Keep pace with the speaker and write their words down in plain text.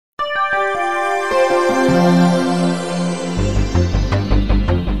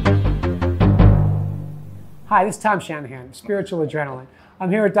Hi, this is Tom Shanahan, Spiritual Adrenaline.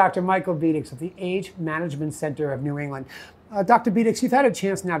 I'm here with Dr. Michael Bedecs of the Age Management Center of New England. Dr. Bedecs, you've had a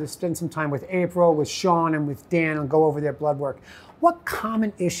chance now to spend some time with April, with Sean, and with Dan and go over their blood work. What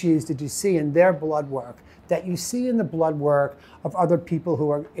common issues did you see in their blood work that you see in the blood work of other people who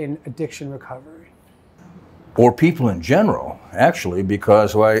are in addiction recovery? Or people in general, actually,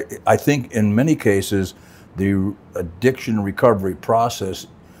 because I think in many cases the addiction recovery process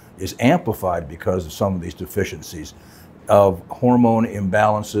is amplified because of some of these deficiencies of hormone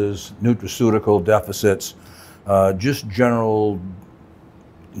imbalances, nutraceutical deficits, just general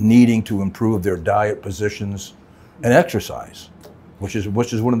needing to improve their diet positions and exercise, which is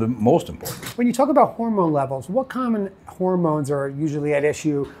one of the most important. When you talk about hormone levels, what common hormones are usually at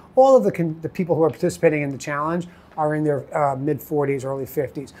issue? All of the people who are participating in the challenge are in their mid-40s, early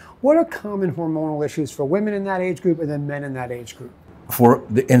 50s. What are common hormonal issues for women in that age group and then men in that age group?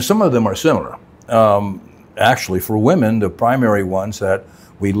 And some of them are similar. Actually, for women, the primary ones that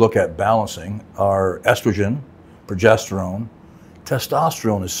we look at balancing are estrogen, progesterone.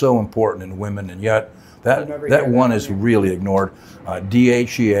 Testosterone is so important in women, and yet that one is really ignored.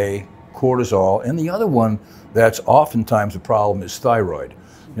 DHEA, cortisol, and the other one that's oftentimes a problem is thyroid.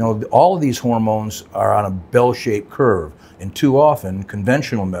 You know, all of these hormones are on a bell-shaped curve, and too often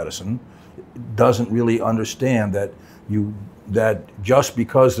conventional medicine doesn't really understand that just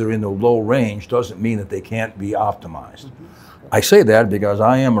because they're in the low range doesn't mean that they can't be optimized. I say that because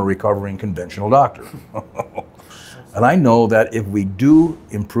I am a recovering conventional doctor. And I know that if we do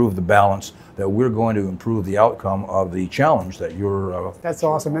improve the balance, that we're going to improve the outcome of the challenge that you're... That's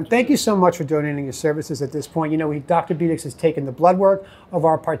awesome. And thank you so much for donating your services at this point. You know, Dr. Bedecs has taken the blood work of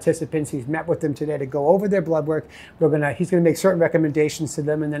our participants. He's met with them today to go over their blood work. He's going to make certain recommendations to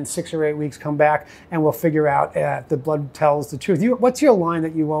them, and then 6 or 8 weeks come back and we'll figure out if the blood tells the truth. What's your line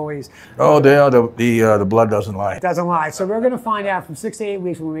that you always... the blood doesn't lie. It doesn't lie. So we're going to find out from 6 to 8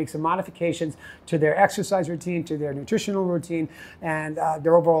 weeks when we make some modifications to their exercise routine, to their nutritional routine, and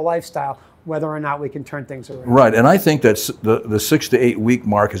their overall lifestyle, whether or not we can turn things around. Right, and I think that the 6 to 8 week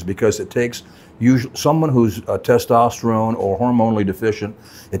mark is because it takes someone who's testosterone or hormonally deficient,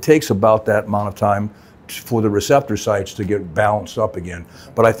 it takes about that amount of time for the receptor sites to get balanced up again.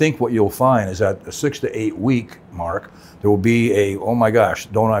 But I think what you'll find is at the 6 to 8 week mark, there will be a, oh my gosh,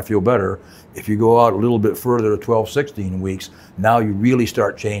 don't I feel better? If you go out a little bit further to 12, 16 weeks, now you really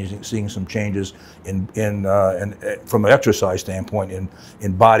start seeing some changes from an exercise standpoint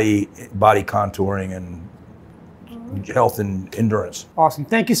in body contouring and health and endurance. Awesome.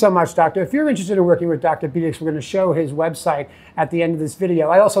 Thank you so much, Doctor. If you're interested in working with Dr. Bedecs, we're going to show his website at the end of this video.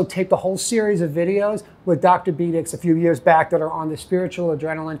 I also taped a whole series of videos with Dr. Bedecs a few years back that are on the Spiritual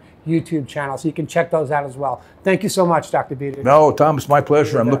Adrenaline YouTube channel, so you can check those out as well. Thank you so much, Dr. Bedecs. No, Tom, it's my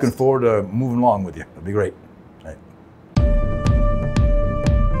pleasure. I'm looking forward to moving along with you. It'll be great.